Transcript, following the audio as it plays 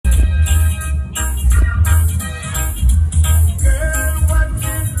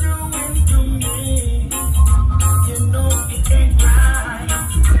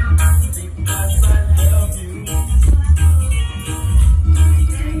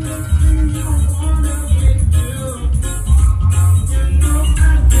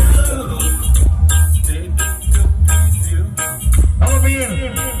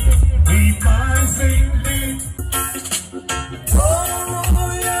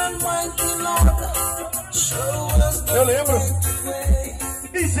Eu lembro.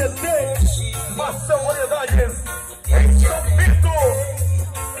 ICT, Maçã Variedades, em São Vito.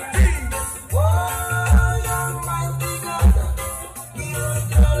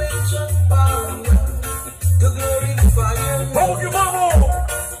 Vamos que vamos!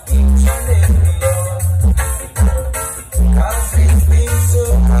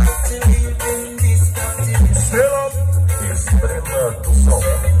 Estrela do Sol,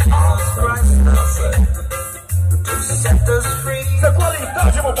 a esperança. Isso é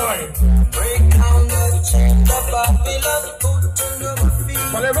qualidade, meu pai.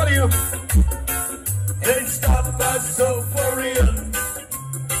 Valeu, Marinho. They stop that soul for real.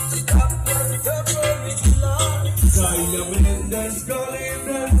 Diamonds calling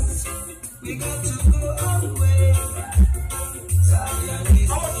us. We got to go away.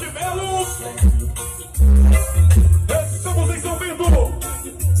 Alô, estamos em São Vito.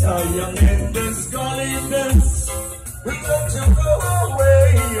 Diamonds calling us. We got to go away.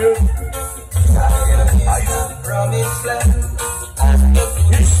 Promised land.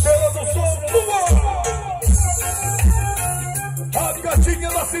 Estrela do Sol, lua. A gatinha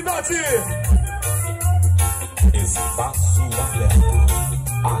da cidade. Espaço aberto,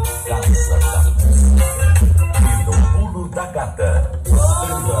 a casa da música e no pulo da gata,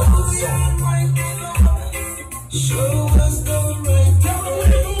 Estrela do Sol. Show us the way to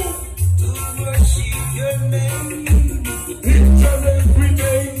worship your name. Each and every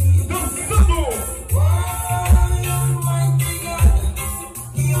day, dançando.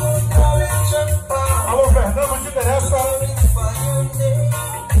 Alô, Fernando de Teresa.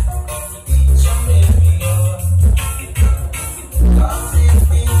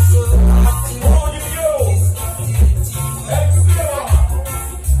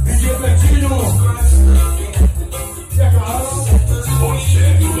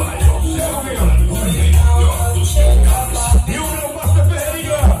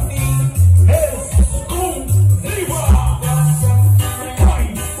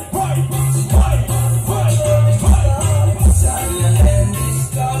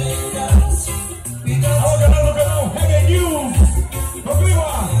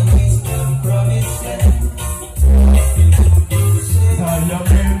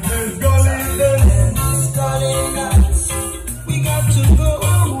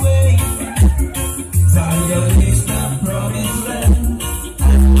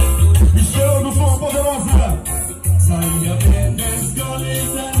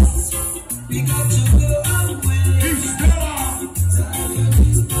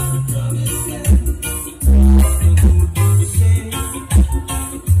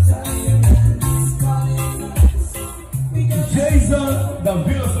 Da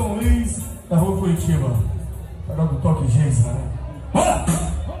Vila São Luís, da Rua Curitiba. Agora do toque Geisa, né? Bora!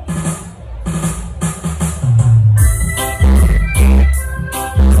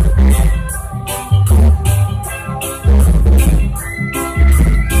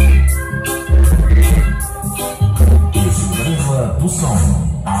 Estrela do Som,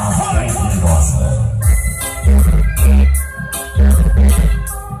 a venenosa.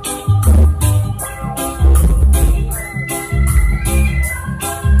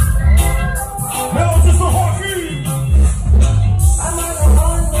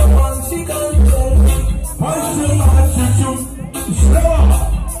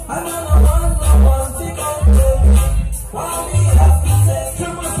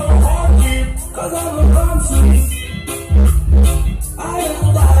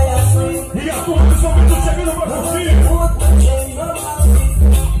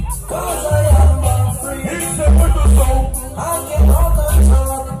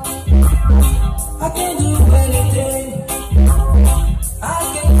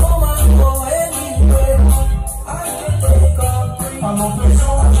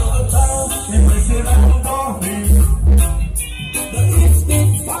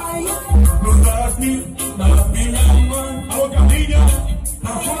 Alô, Carlinha,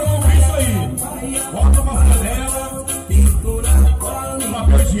 agora vamos ver isso aí. Bota uma panela,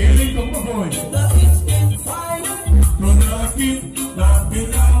 papel higiênico, alguma coisa. Tô aqui na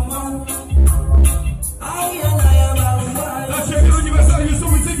pirama. Tá chegando o aniversário de São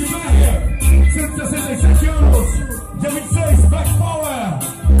Vicente Velho, 167 anos. Dia 26, Black Power.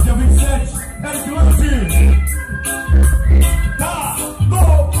 Dia 27, Eric Lance. Tá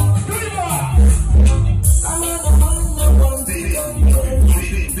no clima.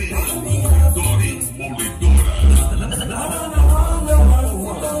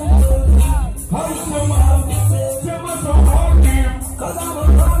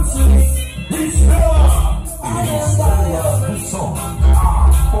 Estrela do Som, a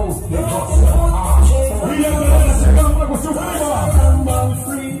poderosa, e a galera chegando.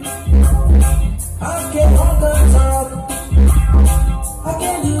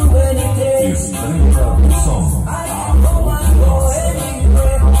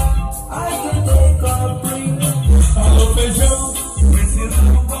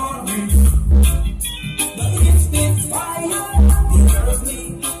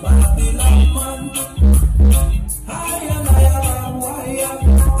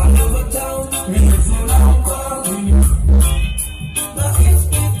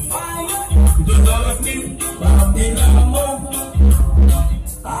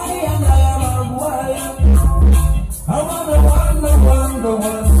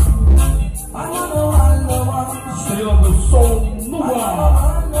 Estrela do Sol no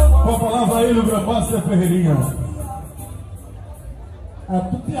ar. Com a palavra aí no Gramaster Ferreirinha.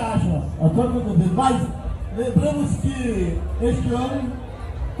 Tu que acha? Mas lembramos que este ano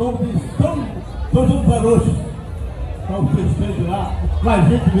estão todos os garotos para o festejo lá, com a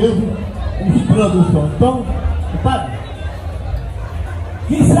gente mesmo, misturando o som. Então, padre,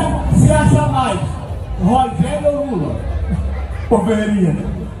 quem se acha mais? Rogério ou Lula? Ô Ferreirinha,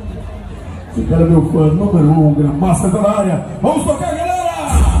 esse cara é meu fã número 1, Gramaster da área. Vamos tocar, galera!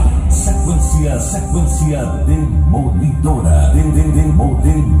 Sequência Demolidora.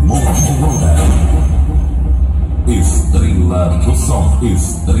 Demolidora. Estrela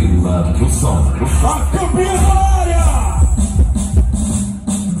do Som. A campeã da área!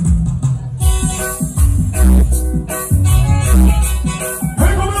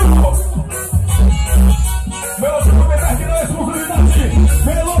 Vem comigo! Melhor de começar aqui na exclusividade.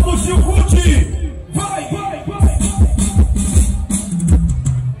 Melhor do Sequência. Vai!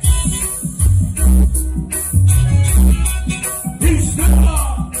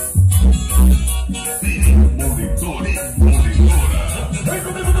 Estrela! Demolidora. Vem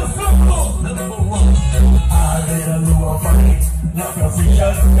comigo dançando!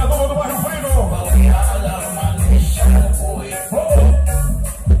 Cada um do bairro Frino!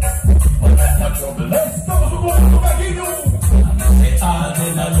 Estamos no mundo do Gaguinho!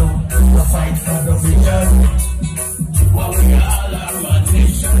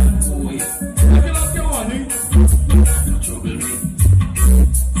 Aquele lado que é onde, hein?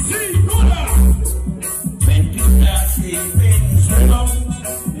 Segura!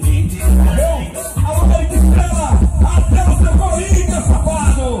 Alô, Eric Estrela! Até o seu Corinthians,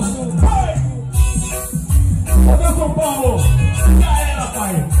 safado! Vai! Cadê o São Paulo? Já era,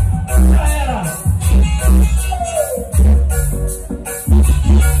 pai! Já era!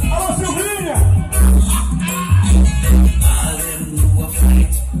 Alô, Silvinha!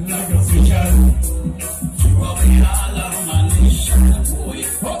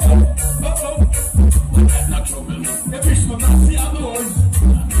 É bicho balanceado hoje.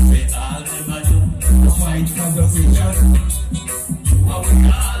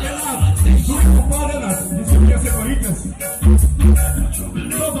 Renato, disse que ia ser Corinthians.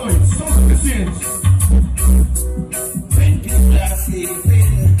 Só dois, são suficientes.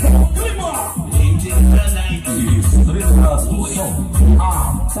 Clima! Estrela do Som. A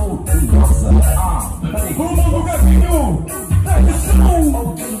poderosa. Rumo do Gaguinho!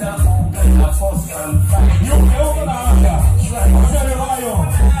 Edição! E o Leão da área! Rogério Lion!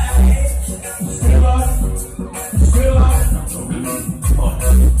 Estrela!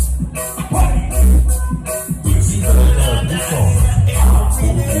 Vai! Estrela do Som. A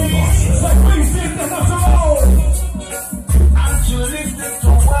poderosa. Sequência internacional!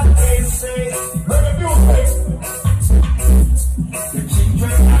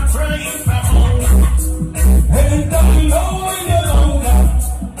 Ele tá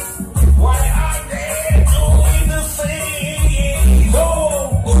Why are they doing the same?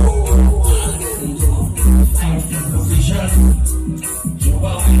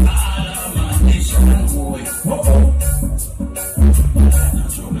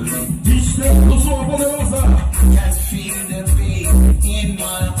 Estrela do Som, a poderosa! Can feel the beat in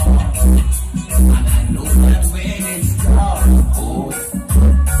my heart, and I know that when it's dark,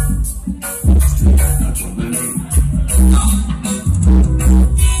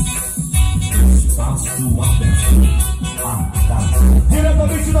 Espaço aberto.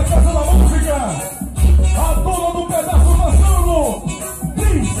 Diretamente da Casa da Música, a dona do pedaço passando,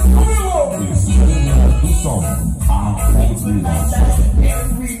 diz comigo! Estrela do Som. A poderosa.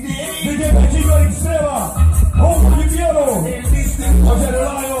 Ninguém Betinho, Eric Estrela, Roque Piano, Rogério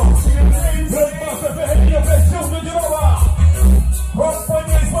Lion, Gramaster Ferreirinha, Festejo de Nova,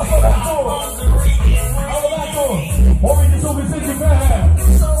 Companhia Espaço Aberto, ao lado, Homem de São Vicente Ferre.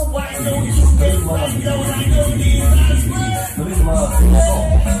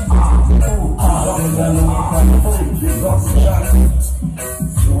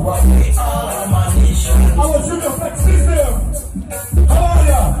 Alô, Júnior Flex System,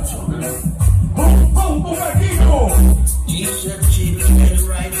 olha, Rumbão do Gaguinho.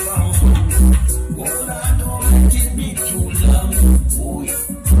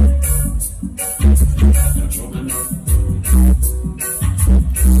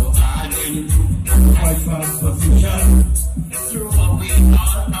 Throw away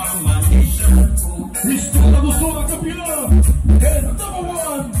all our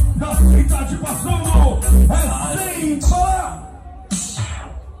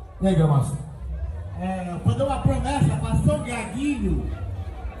E aí, Máxima? Fazer uma promessa para São Gaguinho,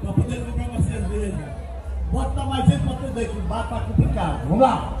 para poder comprar uma cerveja. Bota mais gente para tudo aí, que bar tá complicado. Vamos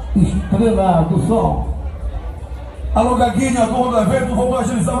lá. Estrela do Sol. Alô, Gaguinha, dono do evento, vamos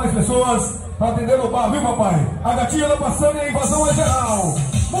agilizar mais pessoas para atender o bar, viu, papai? A gatinha tá passando e a invasão é geral.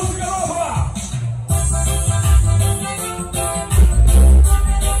 Música nova!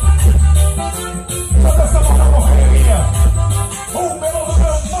 Toda essa boca correria, o melhor do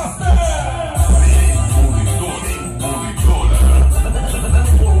meu master!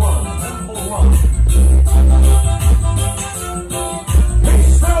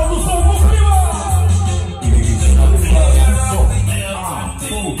 Estrela do Sol, vamos prima!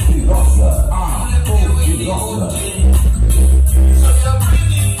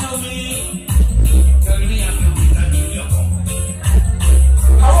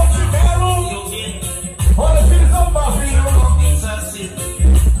 Olha, filhos, é um barrinho.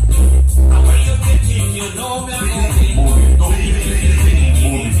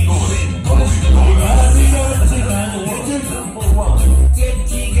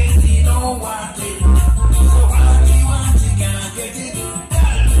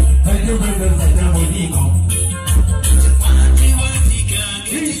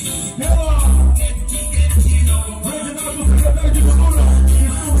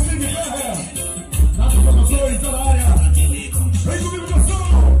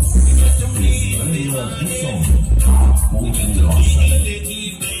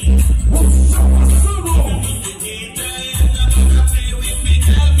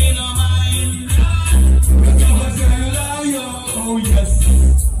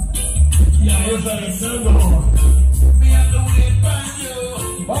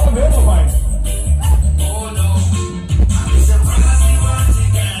 Bora ver, papai.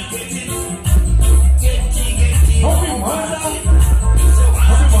 Vamos filmar.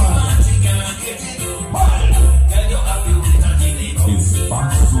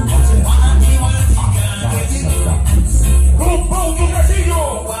 Espaço Grupão do Gatinho.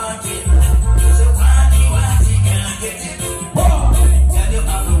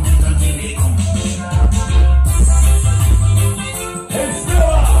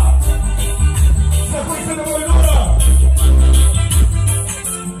 Estrela. Sequência Demolidora.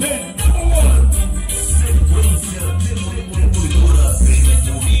 Sequência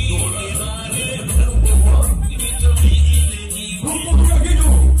Demolidora. Grupo do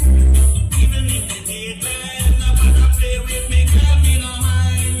Gaguinho.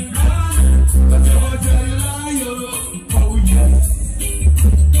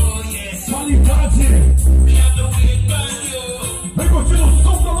 Qualidade. Vem curtindo o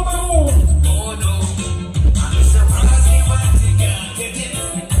som do número 1.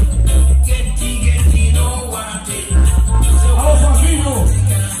 Alô, Fabinho.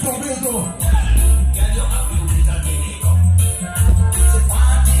 Comendo.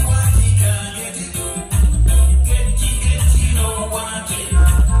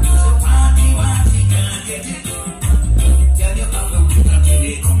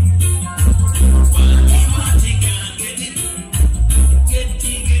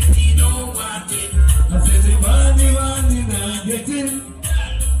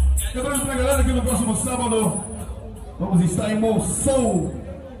 Lembrando pra galera que no próximo sábado vamos estar em Monção,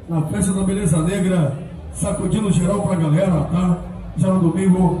 na festa da Beleza Negra, sacudindo geral pra galera, tá? Já no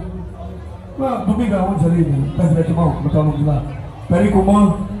domingo. Domingo aonde ali? Perto de Betimão, como é o nome de lá?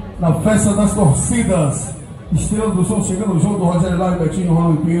 Pericumã, na festa das torcidas. Estrela do Sol chegando junto, Rogério Lário, Betinho,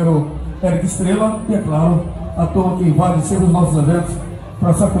 Ronaldo Pinheiro, Eric Estrela e, é claro, a turma que invade sempre os nossos eventos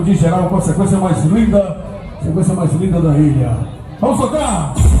para sacudir geral com a sequência mais linda da ilha. Vamos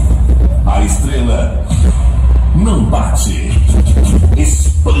tocar! A estrela não bate,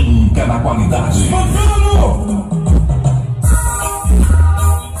 espanca na qualidade. Bacana!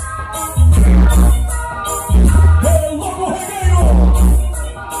 É louco regueiro!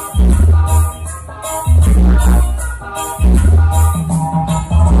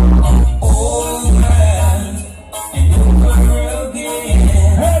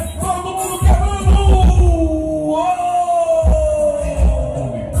 É todo mundo quebrando!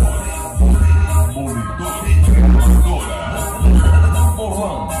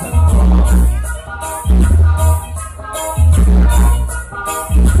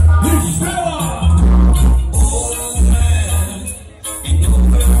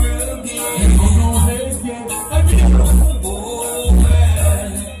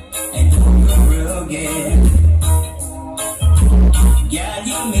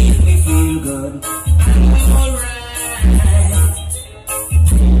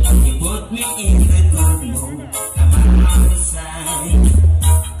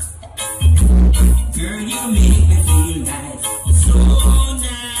 Girl, you make me feel nice, so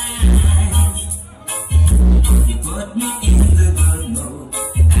nice. You put me in the good mood,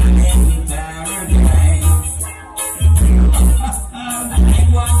 I'm in paradise. I like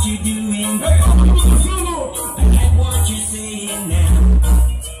what you're doing, I like what you're saying now.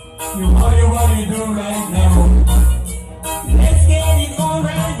 What you do right now? Let's get it on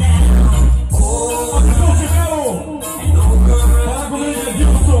right now. Oh, and over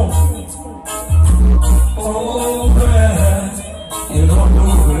and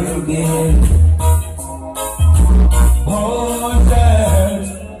over again. Over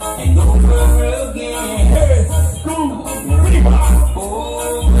and over again. Over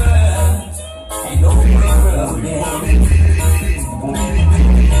and over again.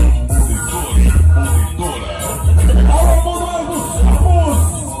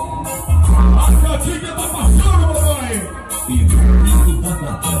 Tá passando, mamãe! E do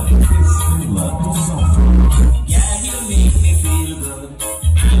Batata, Estrela do Salto. Yeah, you make me feel good.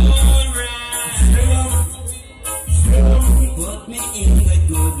 I'm alright. You put me in a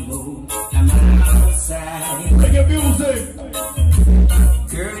good mood. I'm outside. Make it music!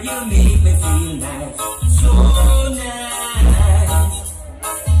 Girl, you make me feel nice. So nice.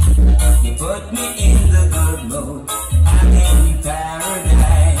 You put me in the good mood. I'm in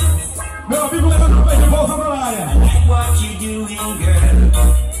paradise. Meu amigo, levanta o pé de volta pra área. I like what you're doing, girl.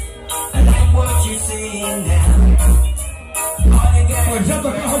 I like what you're saying now. All you gotta Projeto do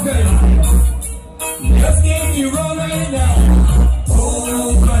Carroceria. Let's get you on right now.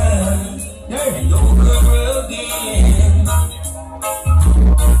 Over and over again.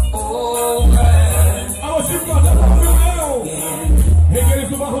 Over Alô, Chico, tá meu. again. Requeres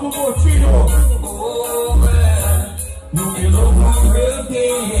do Barro do Botinho. Over and over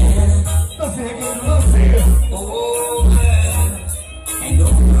again. Tá se requerendo você. Over and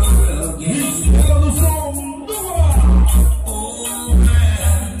over again. Estrela do som do ar. Over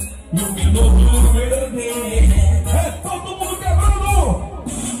E o minuto again. é todo mundo quebrando.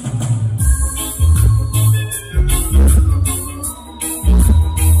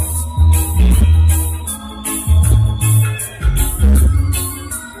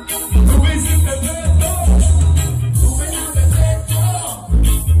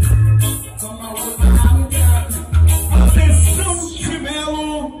 Atenção,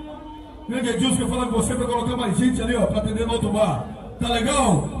 Chimelo! Grande Edilson, que eu falar com você pra colocar mais gente ali, ó, pra atender no outro bar. Tá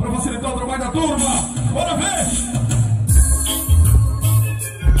legal? Pra facilitar o trabalho da turma. Bora ver!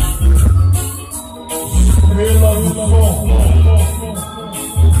 Estrela do som.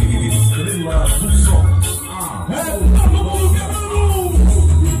 Estrela do Som. É todo mundo quebrando!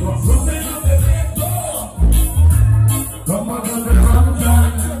 Você não detectou! Comandante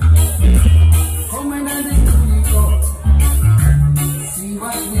Ramjan.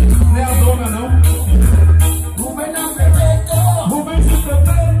 Não é a dona, não. Rubem se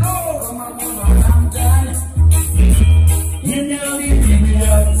perdendo.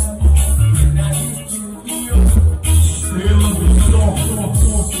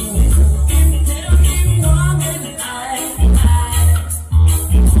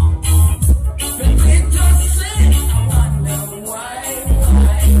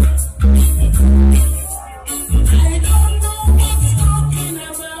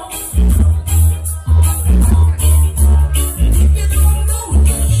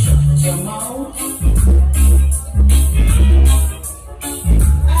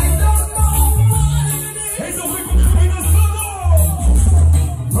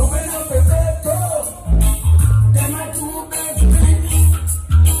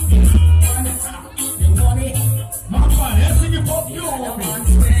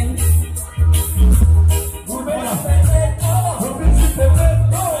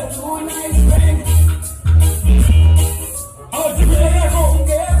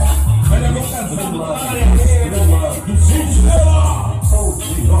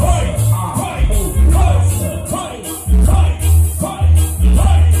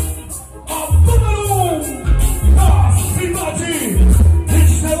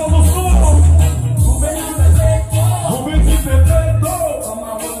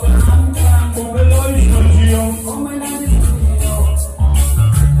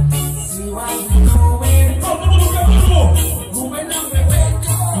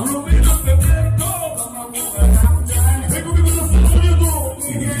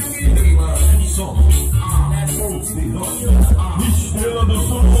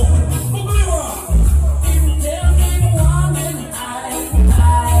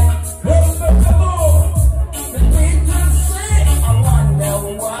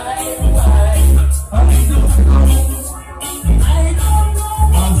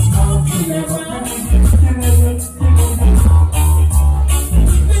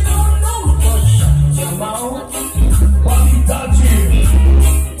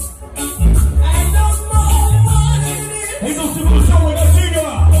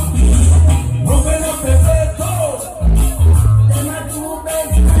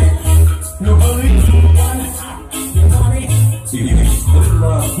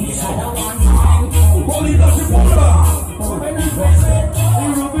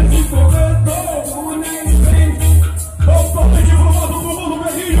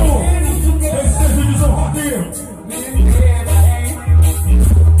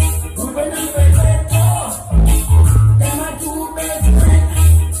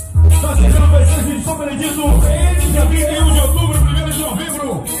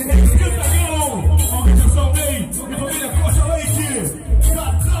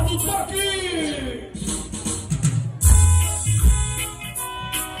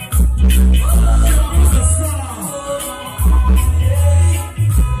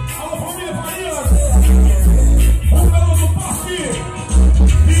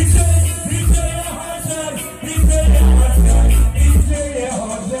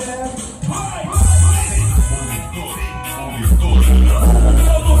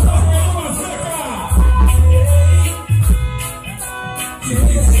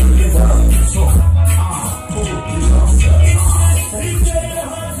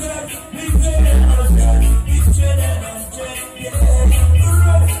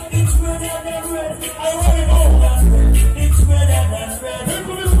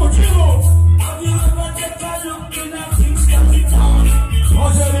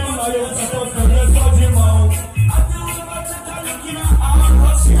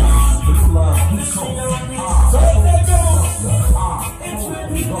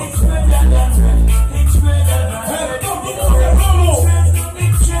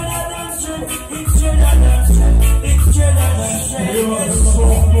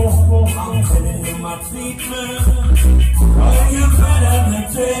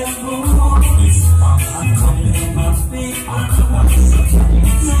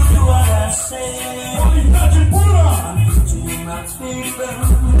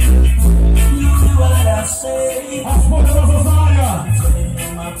 As poderosas áreas.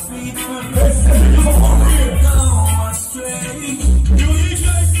 Esse é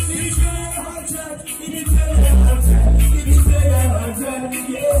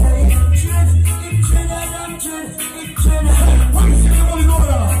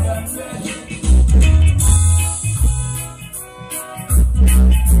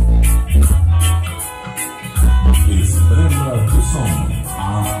o Estrela do som,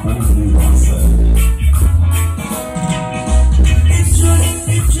 a poderosa.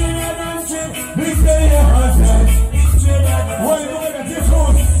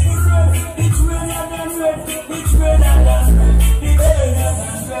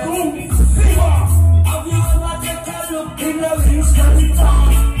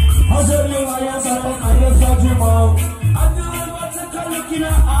 I'm doing what's a look in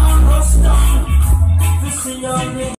our arm,